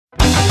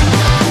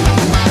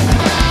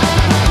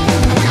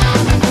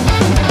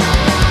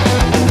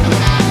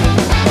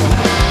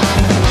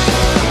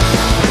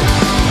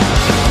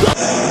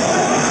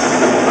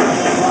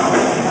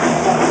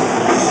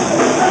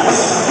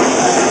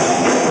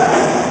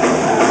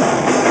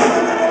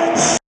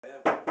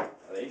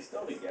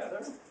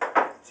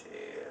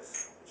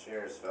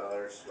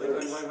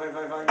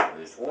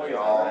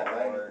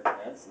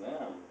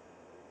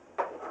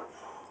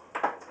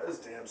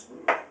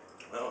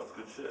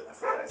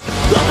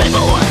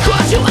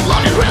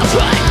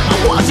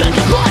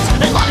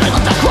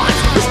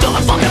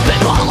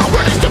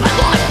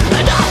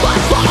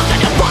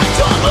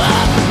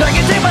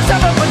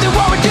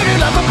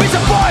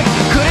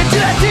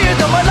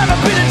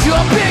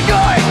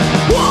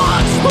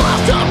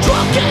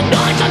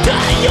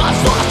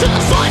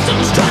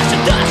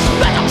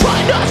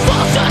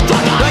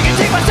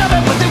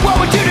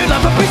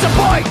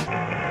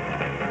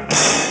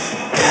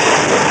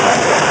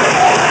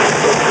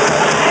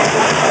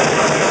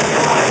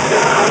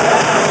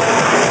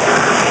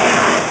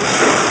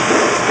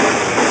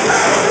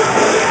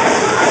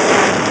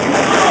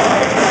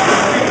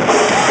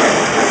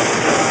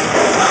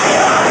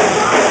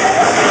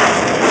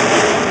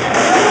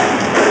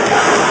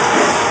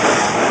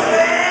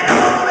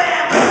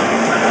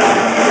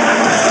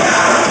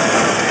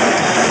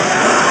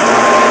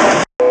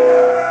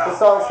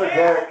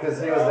because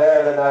he was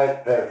there the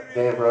night that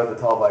Dave rode the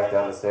tall bike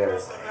down the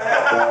stairs.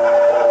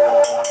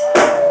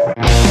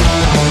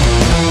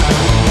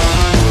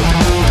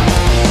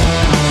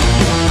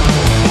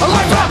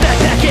 Along from that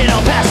back in El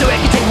Paso, it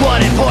can take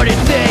one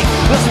important thing.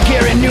 Lost some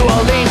gear in New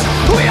Orleans.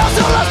 We also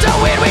lost our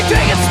weed, we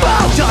drink and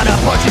smoke. On a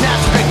porch and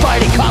that's straight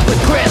fighting cop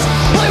with Chris.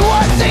 Only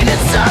one thing that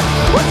sucked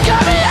was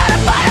coming out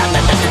of my house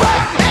at the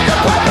smoke and the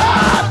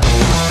pop-up.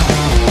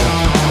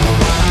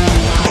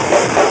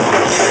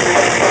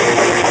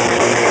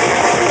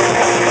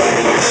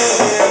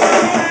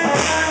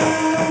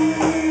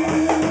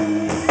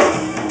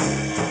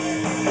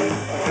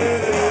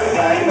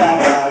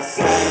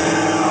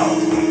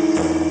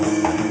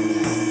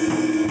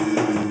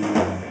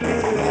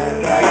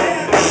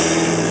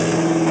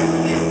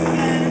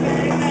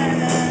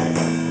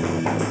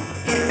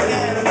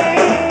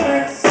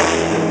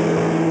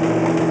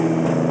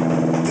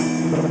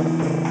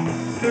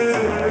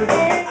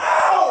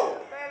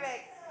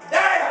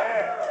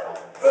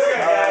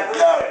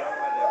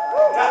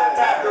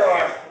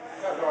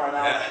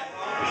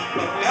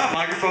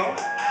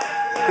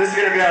 This is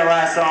going to be our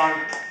last song.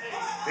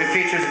 It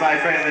features my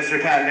friend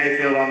Mr. Pat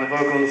Mayfield on the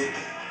vocals.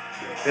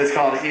 It's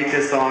called Eat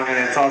This Song, and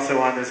it's also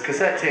on this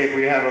cassette tape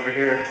we have over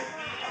here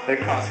that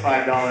costs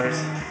 $5.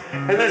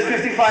 And there's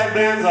 55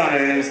 bands on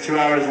it, and it's 2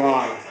 hours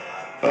long.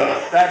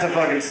 That's a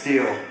fucking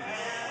steal.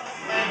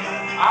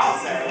 I'll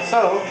say.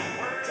 So,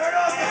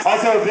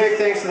 also a big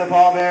thanks to the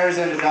Paul Bears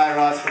and to Die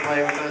Ross for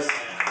playing with us,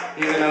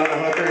 even though the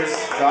hookers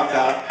dropped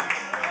out.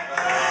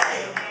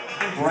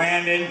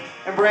 Brandon.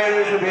 And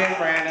Brandon for being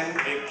Brandon.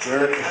 Big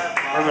jerk.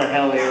 Where the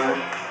hell they were.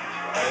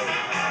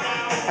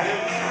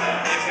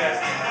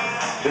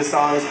 This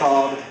song is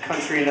called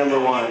Country Number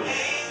One.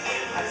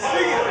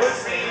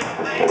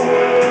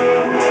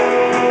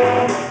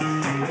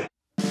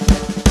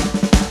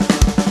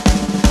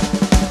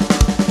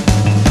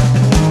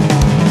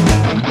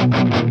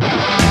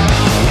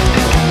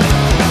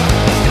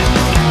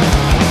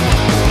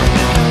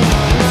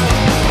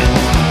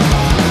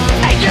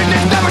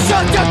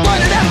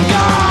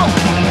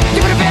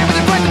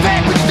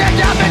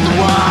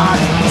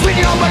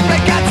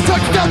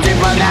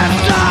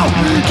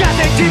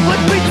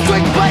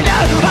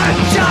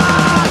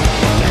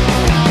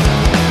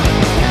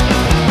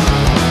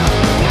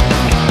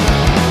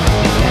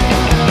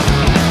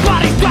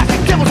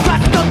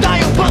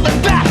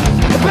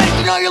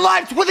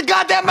 With a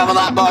goddamn of a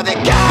lot more than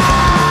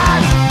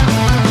cash.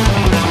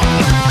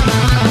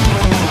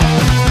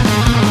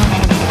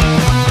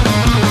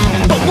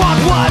 The walk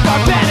was our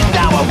band and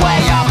now we're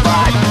way up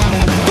life.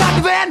 Got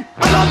the van, I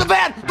love the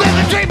van. Live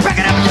the dream, pick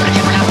it up and do it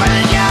again. We're not better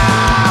than you.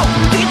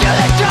 You can do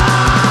this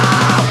job.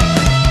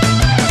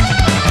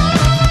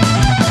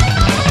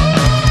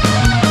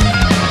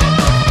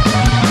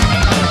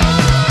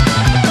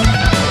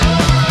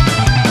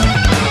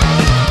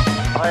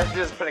 All I have to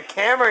do is put a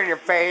camera in your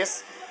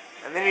face.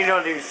 And then you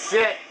don't do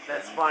shit.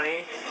 That's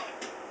funny.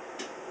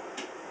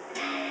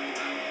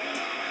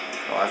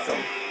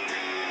 Awesome.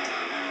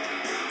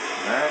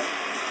 Alright.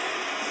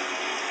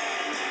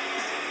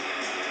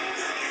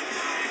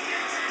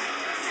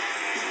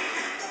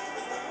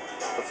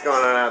 What's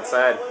going on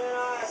outside?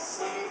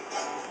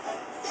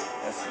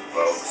 Listen,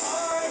 folks.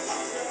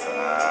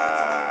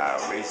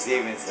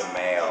 Receiving some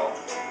mail.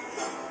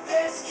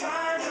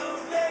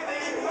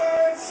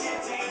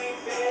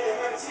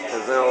 Is it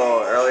a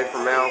little early for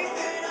mail?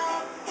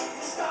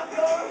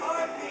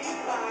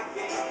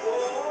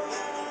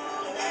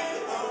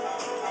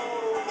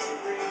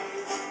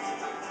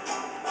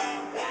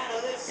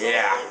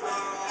 Yeah,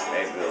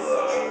 maybe a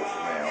little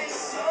mail.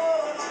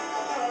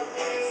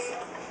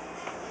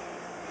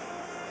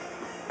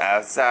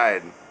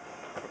 Outside.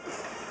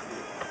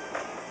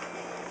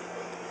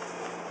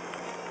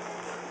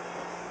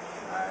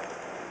 Alright.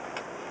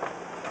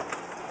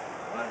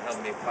 Wanna help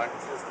me punch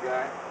this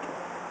guy?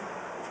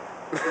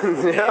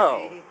 No.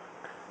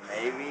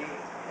 Maybe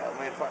help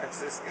me punch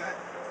this guy?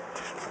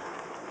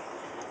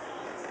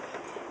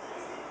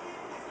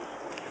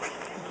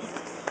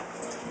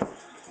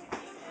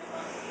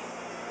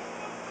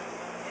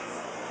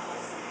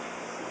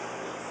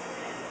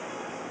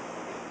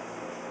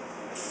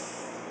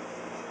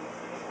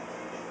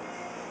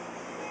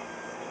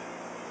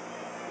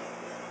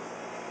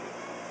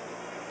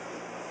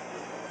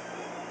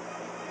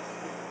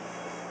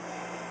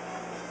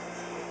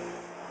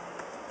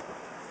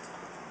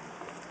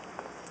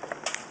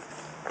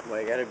 Why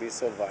you gotta be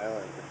so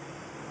violent?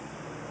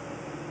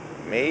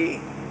 Me?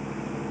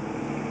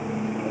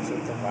 What's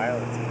with the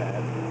violence,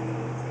 Pat?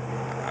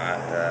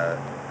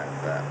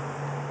 That's that.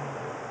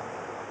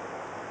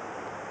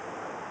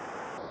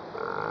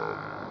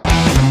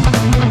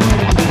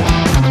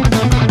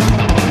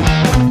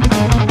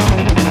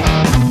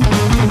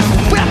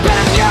 We're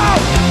better than you!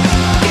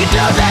 You can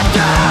do this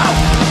too!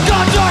 Go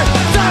short,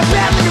 start a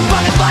band, live your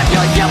fucking life, you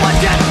only get one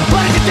chance.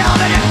 What is your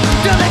television?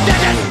 Do the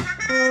digits!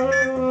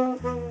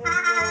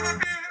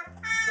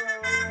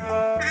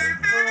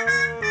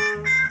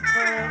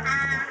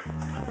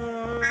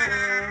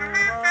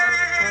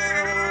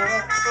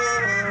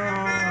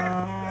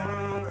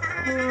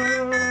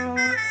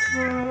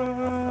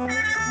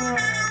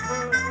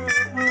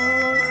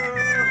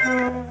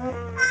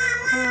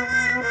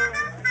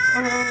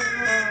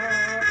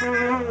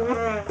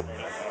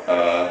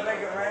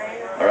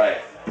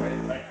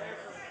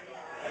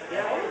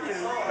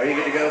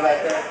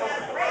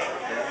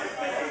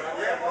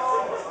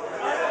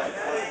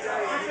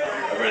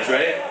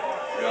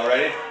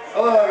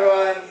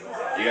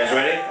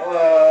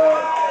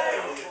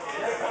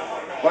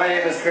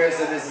 name is Chris,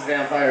 and this is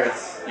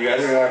Vampirates. You guys?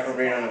 We are from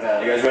Reno,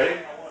 Nevada. You guys ready?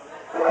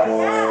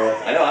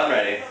 I know I'm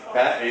ready.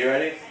 Pat, are you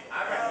ready?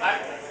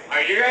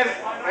 Are you guys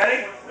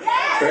ready?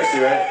 Chris,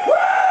 you ready? Woo!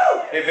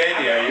 Hey,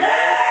 Vandy, are you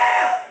ready?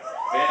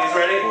 Vandy's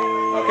ready?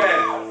 Okay.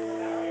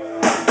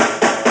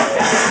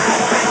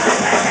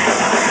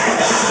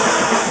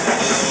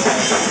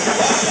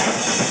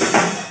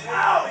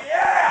 Oh,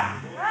 yeah!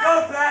 Go,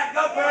 Pat!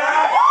 Go,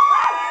 Pat!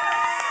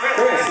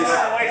 Chris, you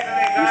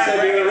said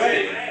you were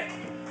ready.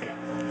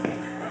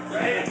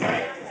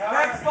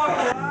 Next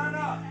fucking line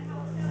up!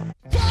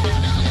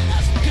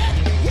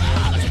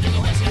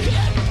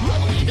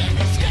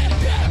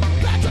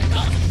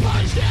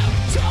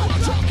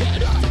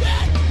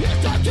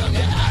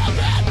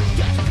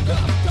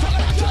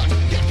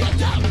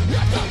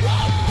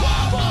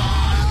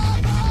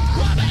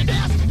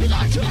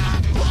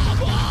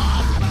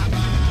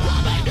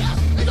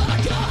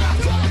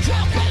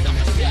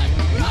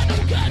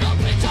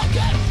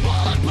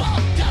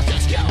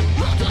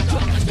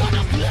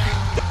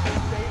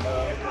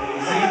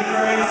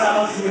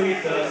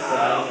 Sweet the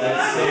sound that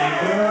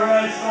saved a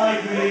wretch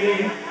like me.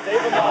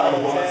 I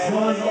once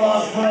was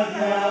lost, but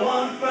now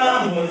I'm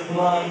found. Was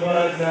blind,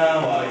 but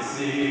now I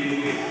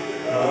see.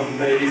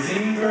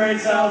 Amazing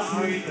grace, how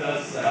sweet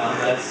the sound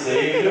that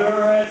saved a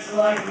wretch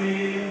like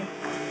me.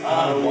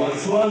 I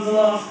once was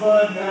lost,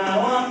 but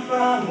now I'm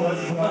found.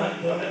 Was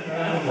blind, but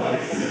now I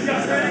see. You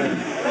guys ready?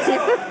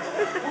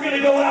 We're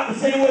gonna go out the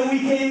same way we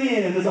came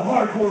in as a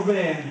hardcore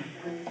band.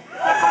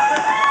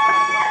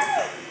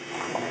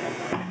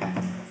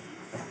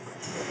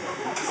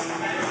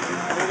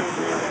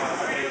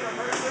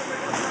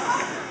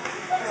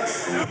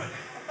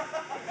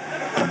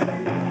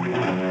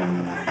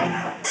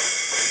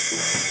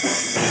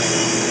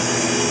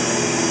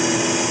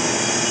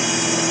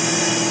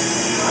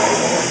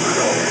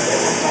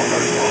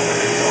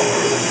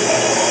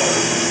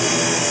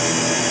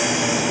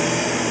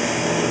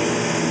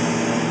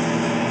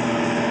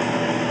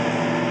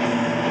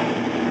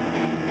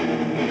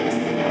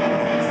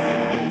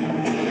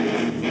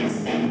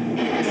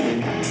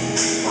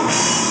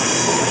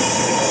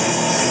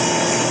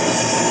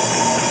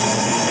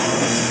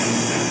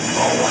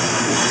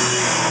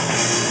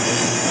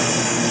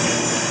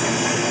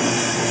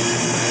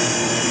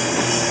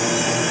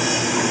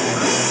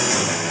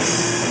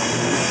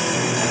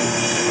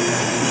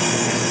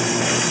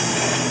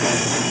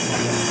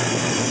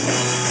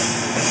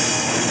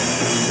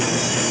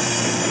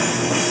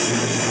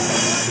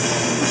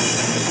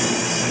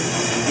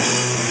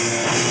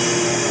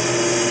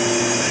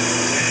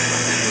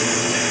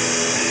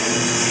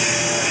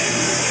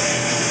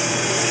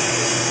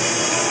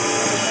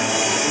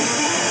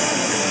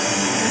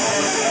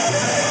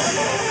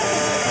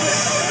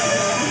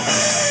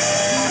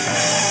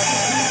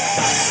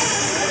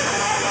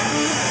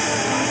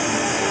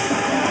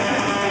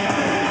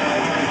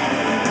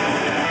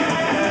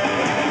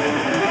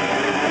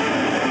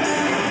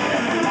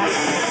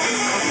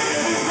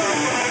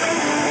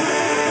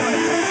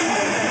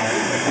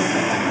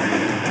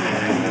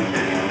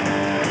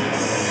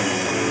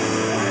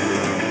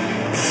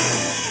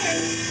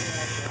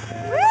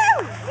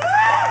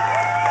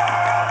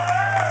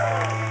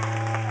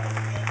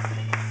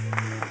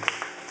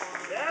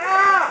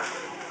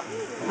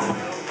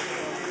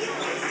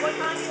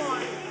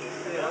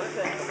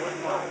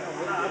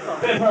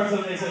 Parts of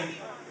amazing.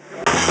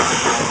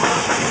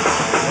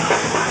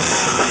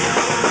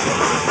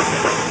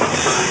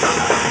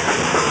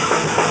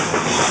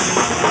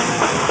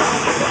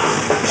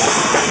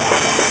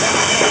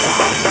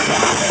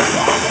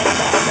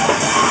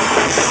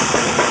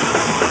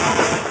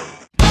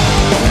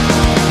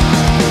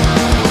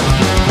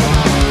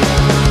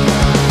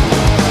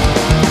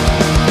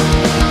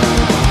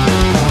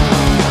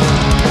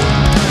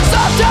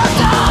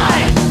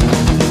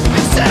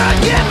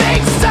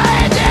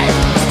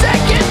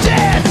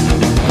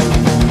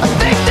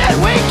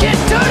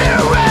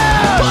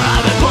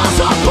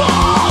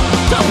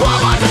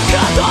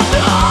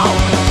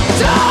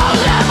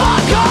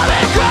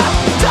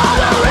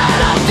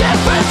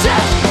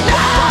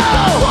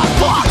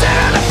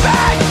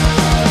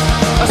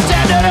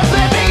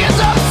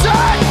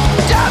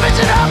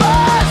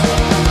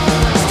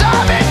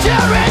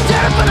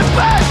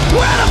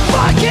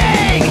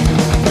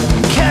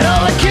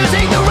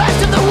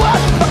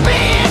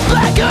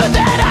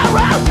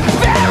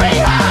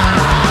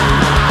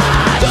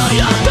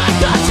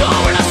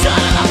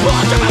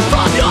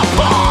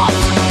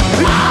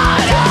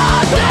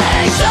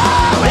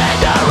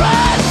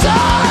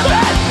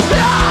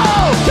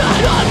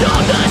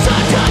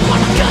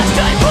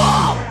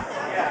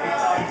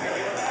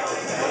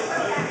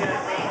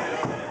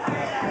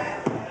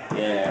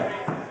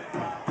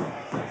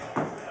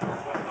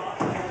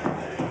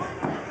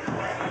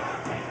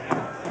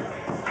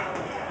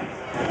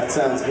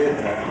 Sounds good,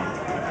 man.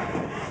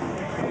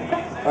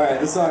 Alright,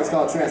 this song is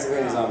called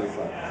Transylvania Zombie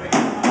Fun.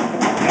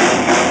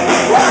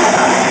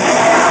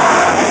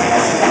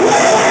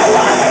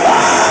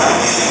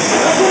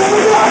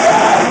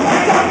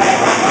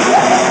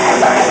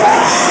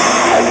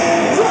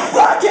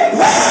 Fucking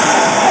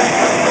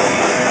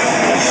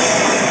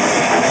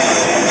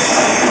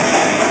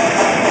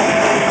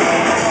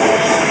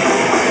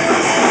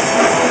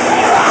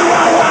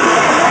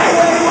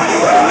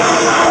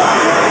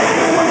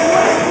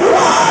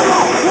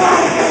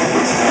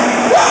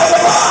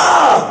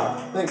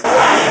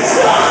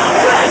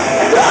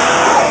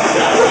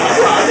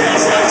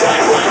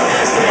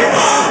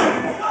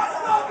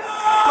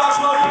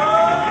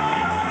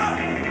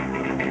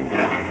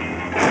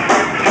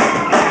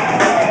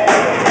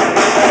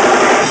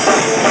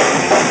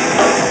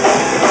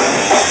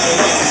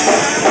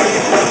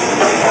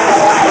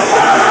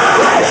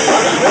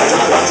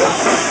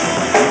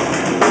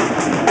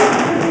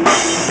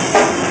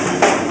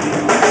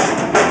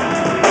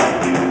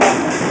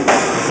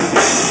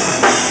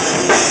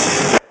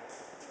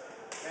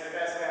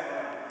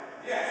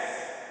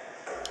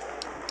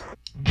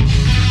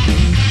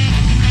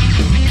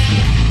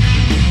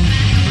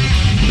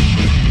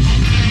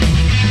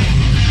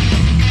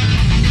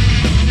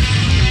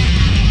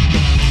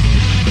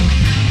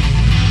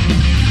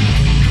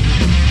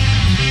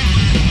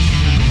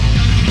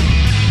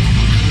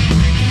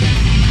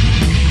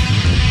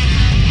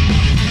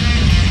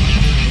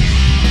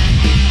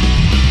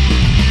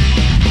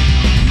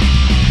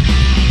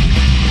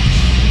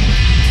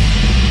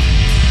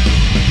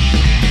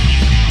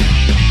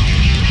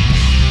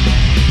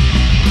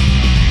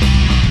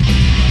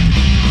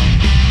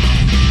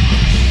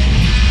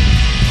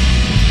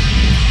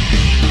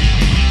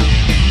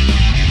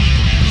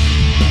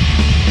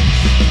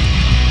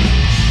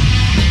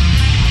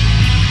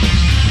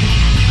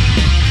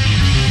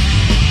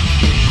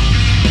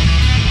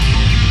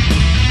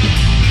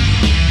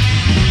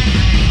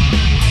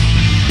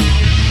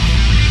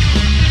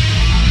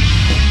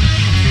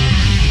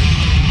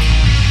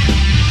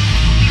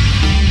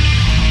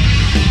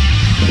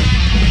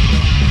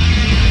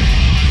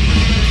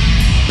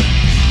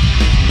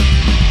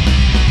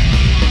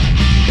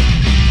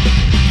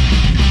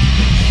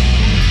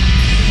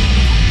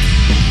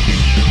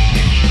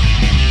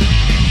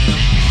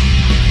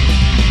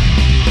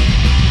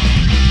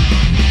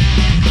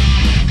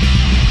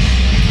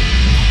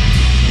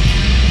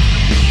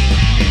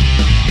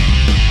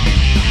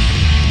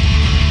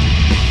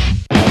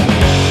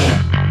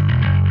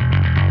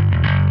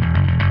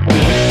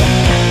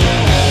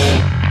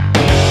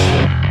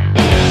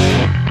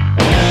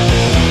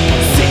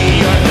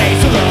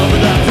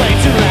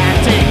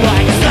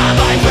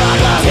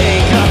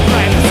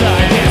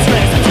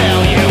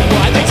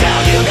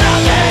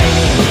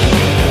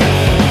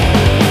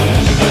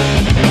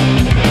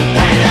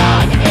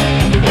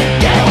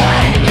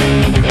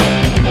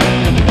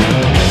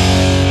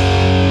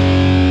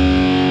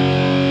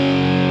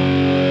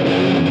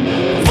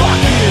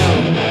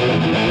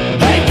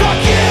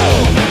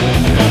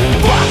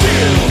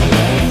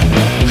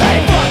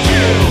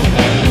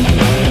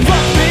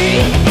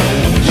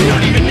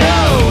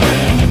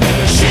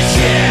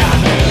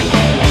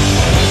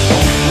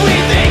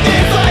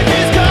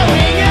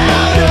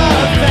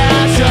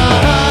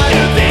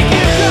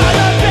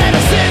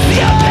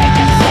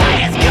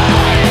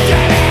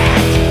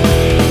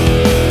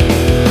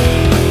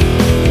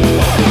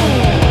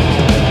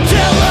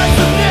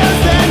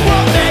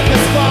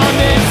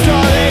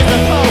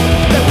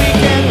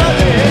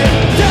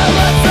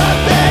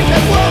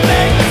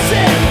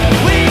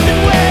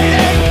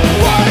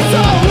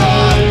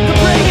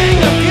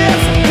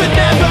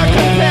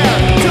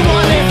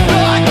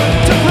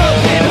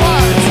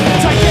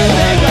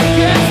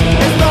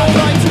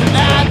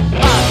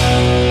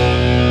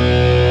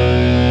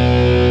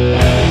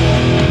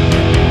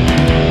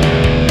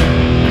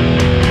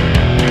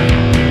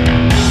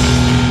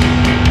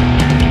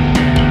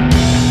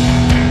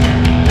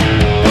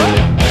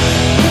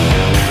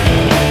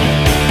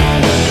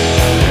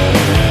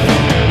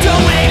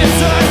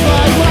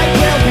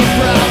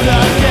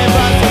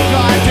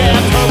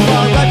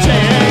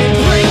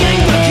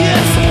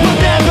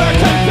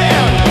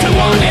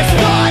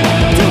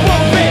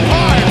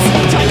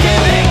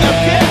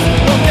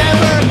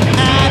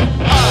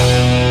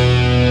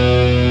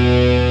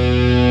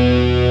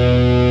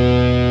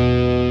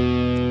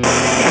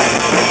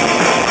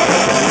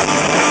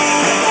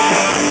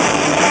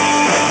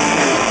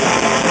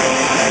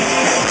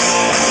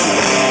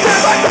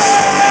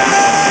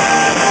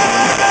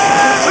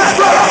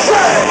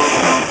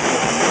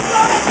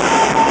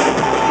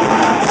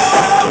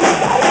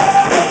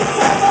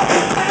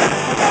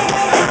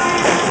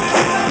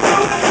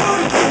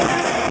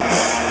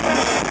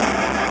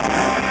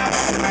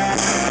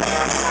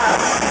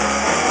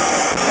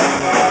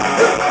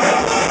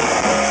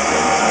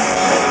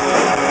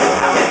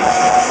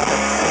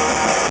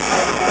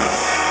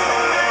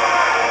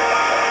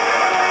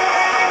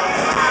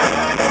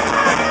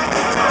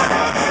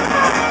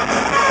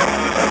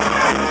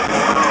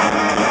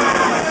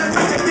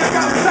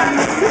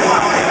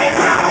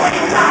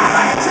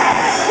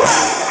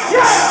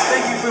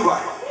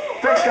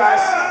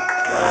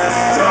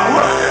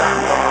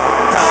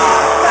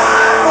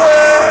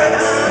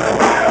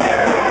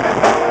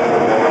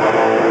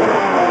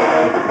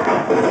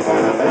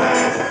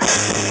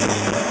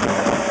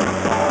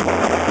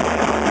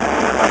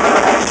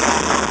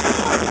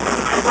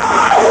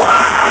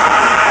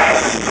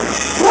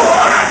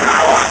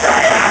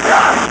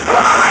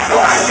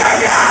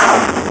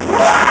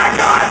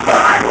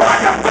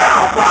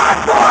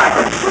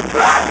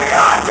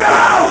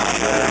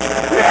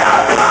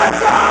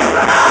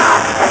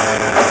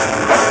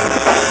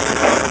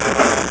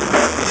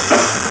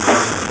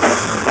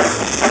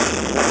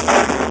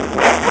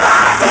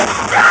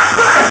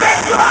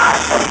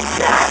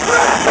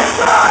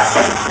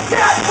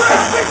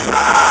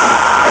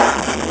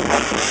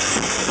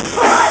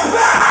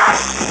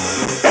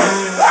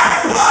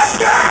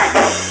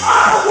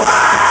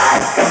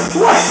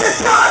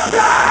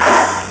Uncensored!